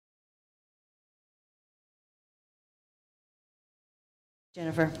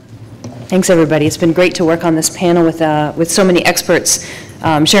Jennifer. Thanks, everybody. It's been great to work on this panel with so many experts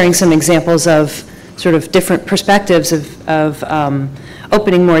sharing some examples of sort of different perspectives of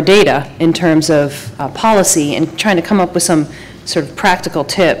opening more data in terms of policy and trying to come up with some sort of practical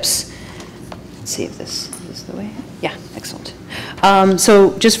tips. Let's see if this is the way. Yeah, excellent.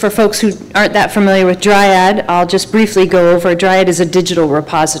 So just for folks who aren't that familiar with Dryad, I'll just briefly go over. Dryad is a digital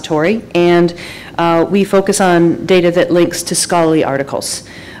repository, and we focus on data that links to scholarly articles.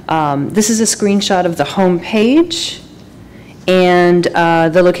 This is a screenshot of the home page and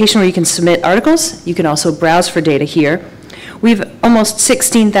the location where you can submit articles. You can also browse for data here. We have almost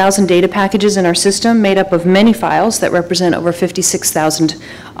 16,000 data packages in our system, made up of many files that represent over 56,000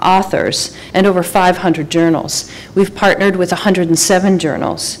 authors and over 500 journals. We've partnered with 107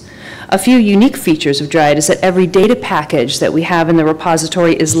 journals. A few unique features of Dryad is that every data package that we have in the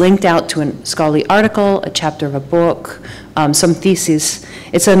repository is linked out to a scholarly article, a chapter of a book, some thesis.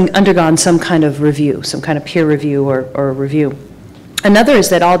 It's undergone some kind of review, some kind of peer review or review. Another is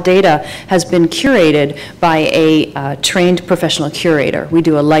that all data has been curated by a trained professional curator. We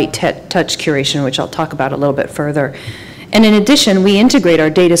do a light touch curation, which I'll talk about a little bit further. And in addition, we integrate our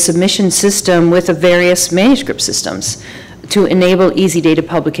data submission system with the various manuscript systems to enable easy data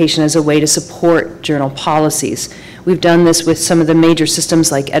publication as a way to support journal policies. We've done this with some of the major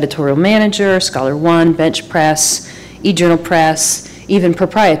systems like Editorial Manager, Scholar One, Bench Press, eJournal Press, even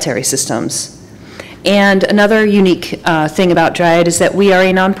proprietary systems. And another unique thing about Dryad is that we are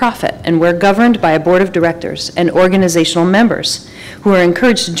a nonprofit, and we're governed by a board of directors and organizational members who are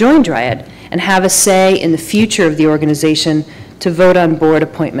encouraged to join Dryad and have a say in the future of the organization, to vote on board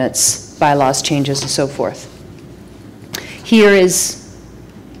appointments, bylaws changes, and so forth. Here is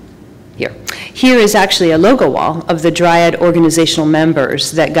actually a logo wall of the Dryad organizational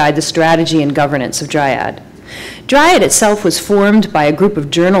members that guide the strategy and governance of Dryad. Dryad itself was formed by a group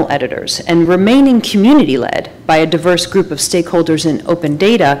of journal editors, and remaining community-led by a diverse group of stakeholders in open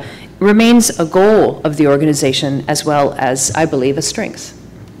data remains a goal of the organization, as well as, I believe, a strength.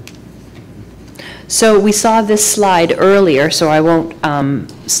 So we saw this slide earlier, so I won't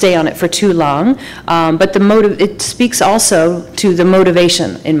stay on it for too long, but it speaks also to the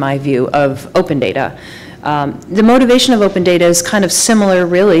motivation, in my view, of open data. The motivation of open data is kind of similar,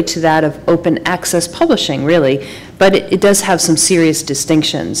 really, to that of open access publishing, really, but it does have some serious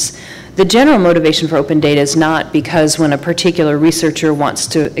distinctions. The general motivation for open data is not because when a particular researcher wants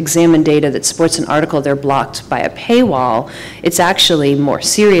to examine data that supports an article, they're blocked by a paywall. It's actually more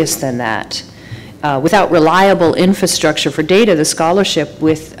serious than that. Without reliable infrastructure for data, the scholarship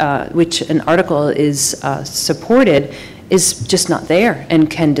with which an article is supported is just not there and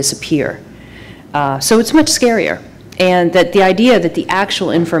can disappear. So it's much scarier, and that the idea that the actual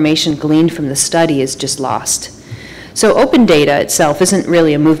information gleaned from the study is just lost. So open data itself isn't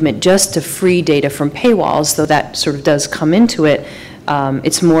really a movement just to free data from paywalls, though that sort of does come into it.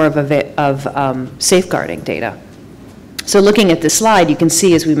 It's more of safeguarding data. So looking at this slide, you can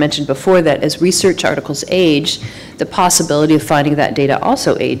see, as we mentioned before, that as research articles age, the possibility of finding that data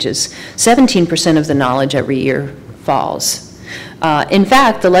also ages. 17% of the knowledge every year falls. In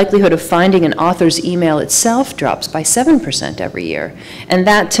fact, the likelihood of finding an author's email itself drops by 7% every year. And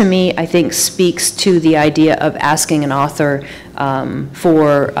that, to me, I think speaks to the idea of asking an author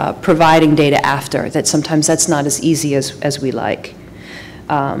for providing data after, that sometimes that's not as easy as we like.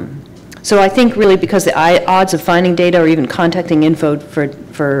 So I think really because the odds of finding data or even contacting info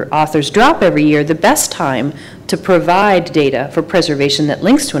for authors drop every year, the best time to provide data for preservation that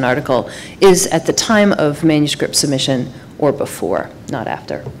links to an article is at the time of manuscript submission or before, not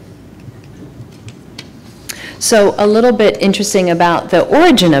after. So a little bit interesting about the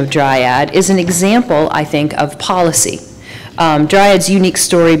origin of Dryad is an example, I think, of policy. Dryad's unique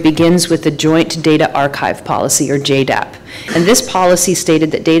story begins with the Joint Data Archive Policy, or JDAP. And this policy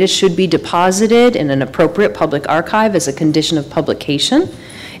stated that data should be deposited in an appropriate public archive as a condition of publication.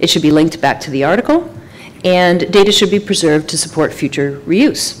 It should be linked back to the article, and data should be preserved to support future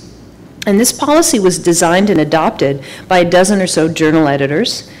reuse. And this policy was designed and adopted by a dozen or so journal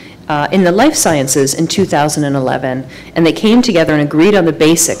editors in the life sciences in 2011, and they came together and agreed on the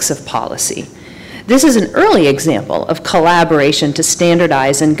basics of policy. This is an early example of collaboration to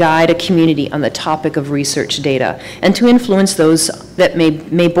standardize and guide a community on the topic of research data and to influence those that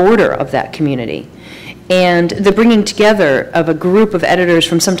may border of that community. And the bringing together of a group of editors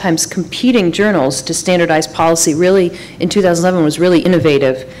from sometimes competing journals to standardize policy really in 2011 was really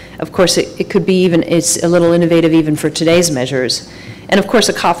innovative. Of course, it could be it's a little innovative even for today's measures. And of course,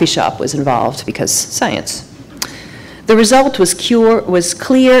 a coffee shop was involved because science. The result was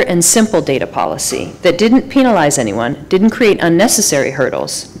clear and simple data policy that didn't penalize anyone, didn't create unnecessary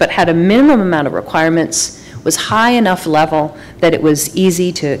hurdles, but had a minimum amount of requirements, was high enough level that it was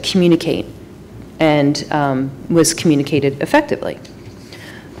easy to communicate and was communicated effectively.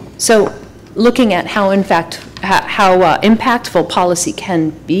 So looking at how impactful policy can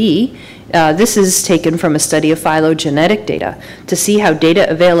be, this is taken from a study of phylogenetic data to see how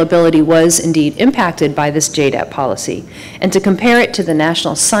data availability was indeed impacted by this JDAP policy, and to compare it to the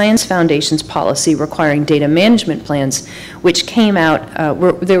National Science Foundation's policy requiring data management plans, which came out,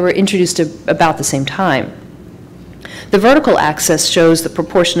 they were introduced about the same time. The vertical axis shows the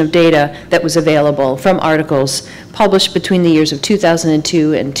proportion of data that was available from articles published between the years of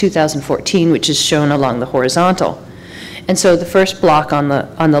 2002 and 2014, which is shown along the horizontal. And so the first block on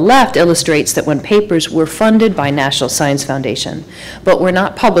the left illustrates that when papers were funded by National Science Foundation, but were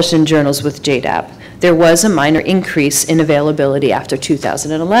not published in journals with JDAP, there was a minor increase in availability after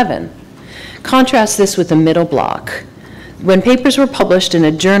 2011. Contrast this with the middle block. When papers were published in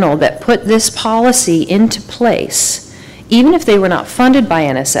a journal that put this policy into place, even if they were not funded by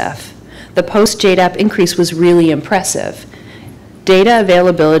NSF, the post-JDAP increase was really impressive. Data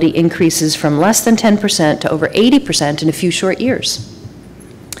availability increases from less than 10% to over 80% in a few short years.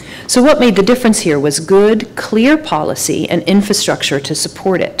 So what made the difference here was good, clear policy and infrastructure to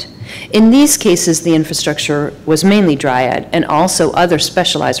support it. In these cases, the infrastructure was mainly Dryad and also other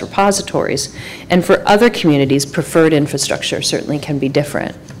specialized repositories, and for other communities, preferred infrastructure certainly can be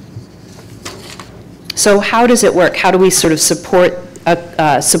different. So how does it work? How do we sort of support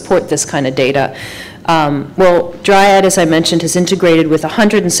this kind of data? Well, Dryad, as I mentioned, has integrated with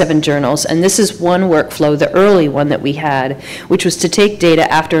 107 journals, and this is one workflow, the early one that we had, which was to take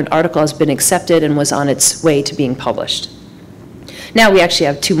data after an article has been accepted and was on its way to being published. Now we actually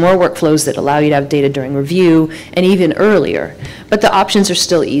have 2 more workflows that allow you to have data during review and even earlier, but the options are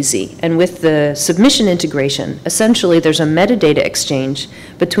still easy. And with the submission integration, essentially there's a metadata exchange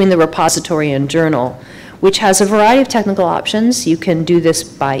between the repository and journal, which has a variety of technical options. You can do this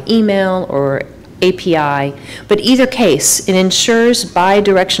by email or API, but either case, it ensures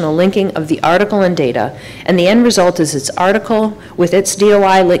bi-directional linking of the article and data, and the end result is its article with its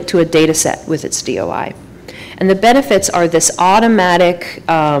DOI linked to a data set with its DOI. And the benefits are this automatic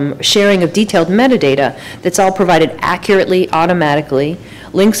sharing of detailed metadata that's all provided accurately, automatically.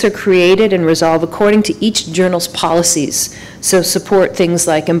 Links are created and resolved according to each journal's policies, so support things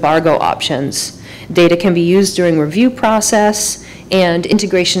like embargo options. Data can be used during review process, and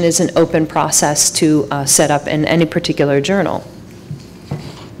integration is an open process to set up in any particular journal.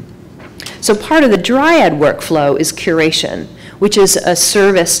 So part of the Dryad workflow is curation, which is a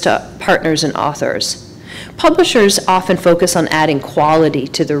service to partners and authors. Publishers often focus on adding quality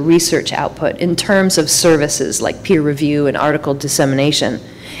to the research output in terms of services like peer review and article dissemination,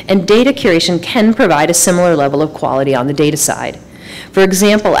 and data curation can provide a similar level of quality on the data side. For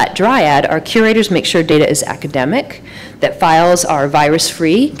example, at Dryad, our curators make sure data is academic, that files are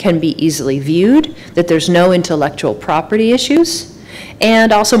virus-free, can be easily viewed, that there's no intellectual property issues,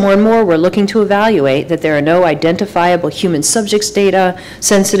 and also more and more we're looking to evaluate that there are no identifiable human subjects data,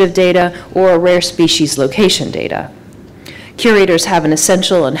 sensitive data, or rare species location data. Curators have an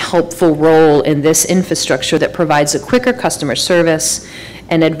essential and helpful role in this infrastructure that provides a quicker customer service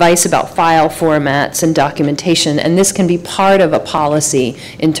and advice about file formats and documentation, and this can be part of a policy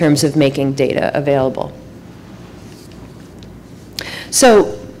in terms of making data available.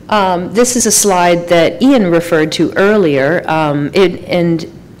 So this is a slide that Ian referred to earlier, and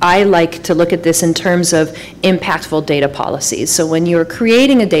I like to look at this in terms of impactful data policies. So when you're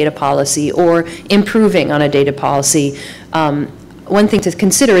creating a data policy or improving on a data policy, one thing to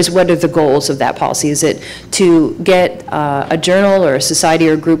consider is what are the goals of that policy. Is it to get a journal or a society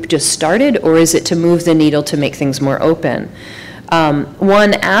or group just started, or is it to move the needle to make things more open?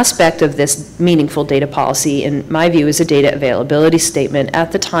 One aspect of this meaningful data policy, in my view, is a data availability statement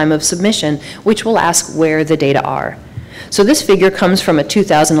at the time of submission, which will ask where the data are. So this figure comes from a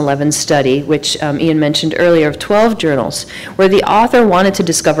 2011 study, which Ian mentioned earlier, of 12 journals, where the author wanted to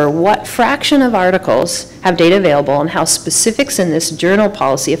discover what fraction of articles have data available and how specifics in this journal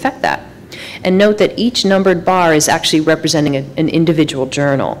policy affect that. And note that each numbered bar is actually representing an individual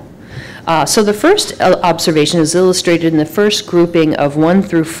journal. So the first observation is illustrated in the first grouping of 1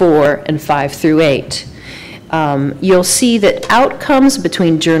 through 4 and 5 through 8. You'll see that outcomes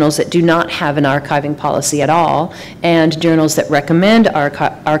between journals that do not have an archiving policy at all and journals that recommend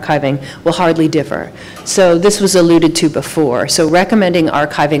archiving will hardly differ. So this was alluded to before. So recommending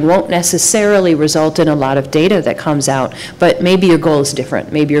archiving won't necessarily result in a lot of data that comes out, but maybe your goal is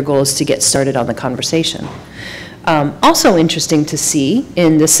different. Maybe your goal is to get started on the conversation. Also interesting to see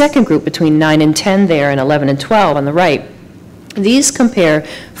in the second group between 9 and 10 there and 11 and 12 on the right, these compare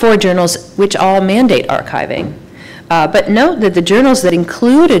 4 journals which all mandate archiving. But note that the journals that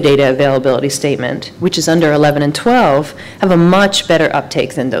include a data availability statement, which is under 11 and 12, have a much better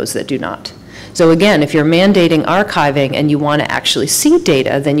uptake than those that do not. So again, if you're mandating archiving and you want to actually see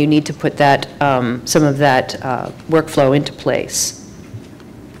data, then you need to put that, some of that workflow into place.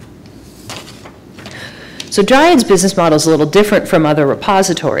 So Dryad's business model is a little different from other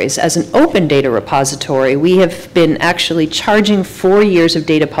repositories. As an open data repository, we have been actually charging 4 years of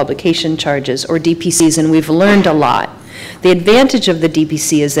data publication charges, or DPCs, and we've learned a lot. The advantage of the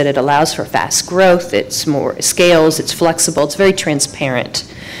DPC is that it allows for fast growth, it's more scales, it's flexible, it's very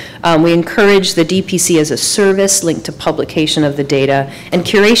transparent. We encourage the DPC as a service linked to publication of the data and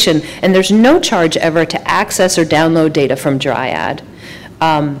curation, and there's no charge ever to access or download data from Dryad.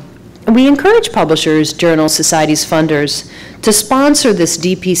 We encourage publishers, journals, societies, funders to sponsor this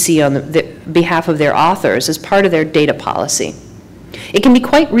DPC on the behalf of their authors as part of their data policy. It can be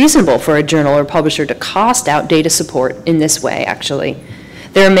quite reasonable for a journal or publisher to cost out data support in this way, actually.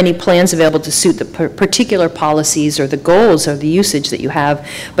 There are many plans available to suit the particular policies or the goals of the usage that you have,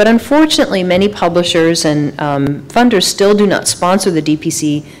 but unfortunately many publishers and funders still do not sponsor the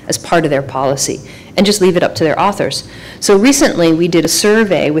DPC as part of their policy and just leave it up to their authors. So recently we did a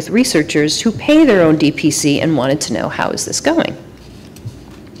survey with researchers who pay their own DPC and wanted to know, how is this going?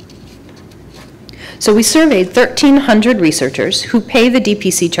 So we surveyed 1,300 researchers who pay the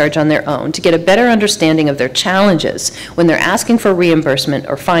DPC charge on their own to get a better understanding of their challenges when they're asking for reimbursement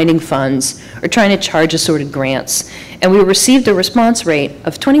or finding funds or trying to charge assorted grants. And we received a response rate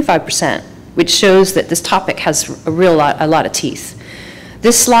of 25%, which shows that this topic has a lot of teeth.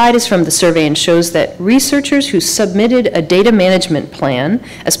 This slide is from the survey and shows that researchers who submitted a data management plan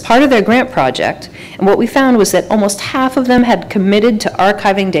as part of their grant project, and what we found was that almost half of them had committed to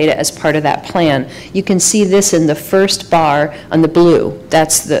archiving data as part of that plan. You can see this in the first bar on the blue.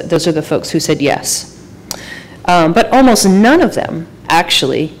 Those are the folks who said yes. But almost none of them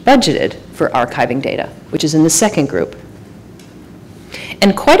actually budgeted for archiving data, which is in the second group.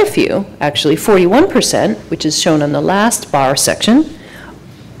 And quite a few, actually 41%, which is shown on the last bar section,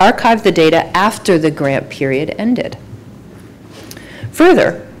 archived the data after the grant period ended.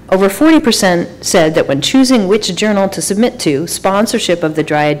 Further, over 40% said that when choosing which journal to submit to, sponsorship of the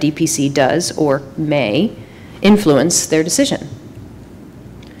Dryad DPC does, or may, influence their decision.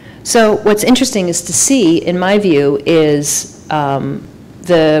 So what's interesting is to see, in my view, is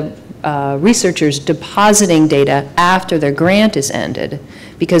the researchers depositing data after their grant is ended,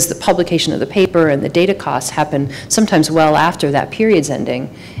 because the publication of the paper and the data costs happen sometimes well after that period's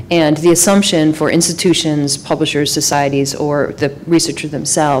ending. And the assumption for institutions, publishers, societies, or the researcher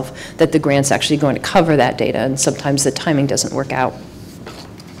themselves that the grant's actually going to cover that data, and sometimes the timing doesn't work out.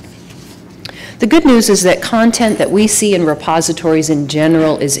 The good news is that content that we see in repositories in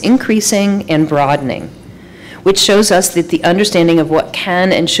general is increasing and broadening, which shows us that the understanding of what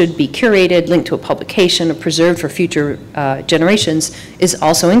can and should be curated, linked to a publication, or preserved for future generations is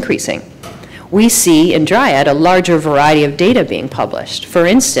also increasing. We see in Dryad a larger variety of data being published. For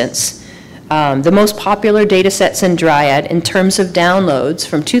instance, the most popular data sets in Dryad in terms of downloads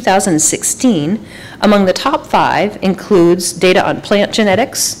from 2016, among the top 5 includes data on plant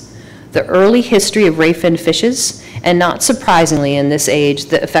genetics, the early history of ray-finned fishes, and not surprisingly in this age,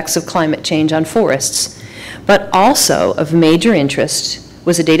 the effects of climate change on forests. But also of major interest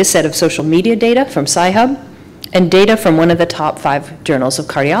was a data set of social media data from Sci-Hub and data from one of the top 5 journals of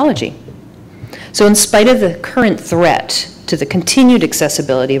cardiology. So in spite of the current threat to the continued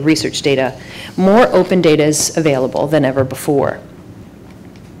accessibility of research data, more open data is available than ever before.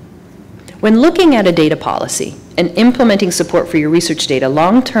 When looking at a data policy and implementing support for your research data,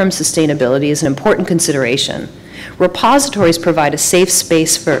 long-term sustainability is an important consideration. Repositories provide a safe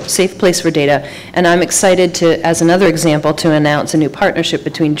place for data, and I'm excited to, as another example, to announce a new partnership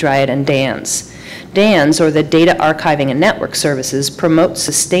between Dryad and DANS. DANS, or the Data Archiving and Network Services, promotes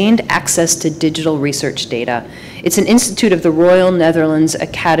sustained access to digital research data. It's an institute of the Royal Netherlands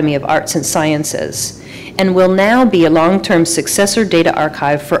Academy of Arts and Sciences, and will now be a long-term successor data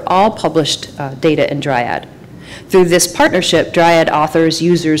archive for all published data in Dryad. Through this partnership, Dryad authors,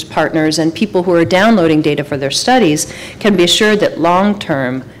 users, partners, and people who are downloading data for their studies can be assured that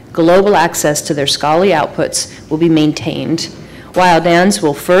long-term global access to their scholarly outputs will be maintained, while DANS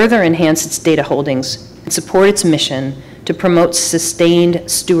will further enhance its data holdings and support its mission to promote sustained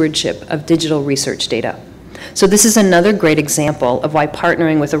stewardship of digital research data. So this is another great example of why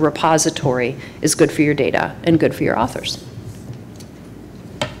partnering with a repository is good for your data and good for your authors.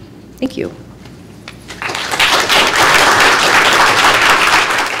 Thank you.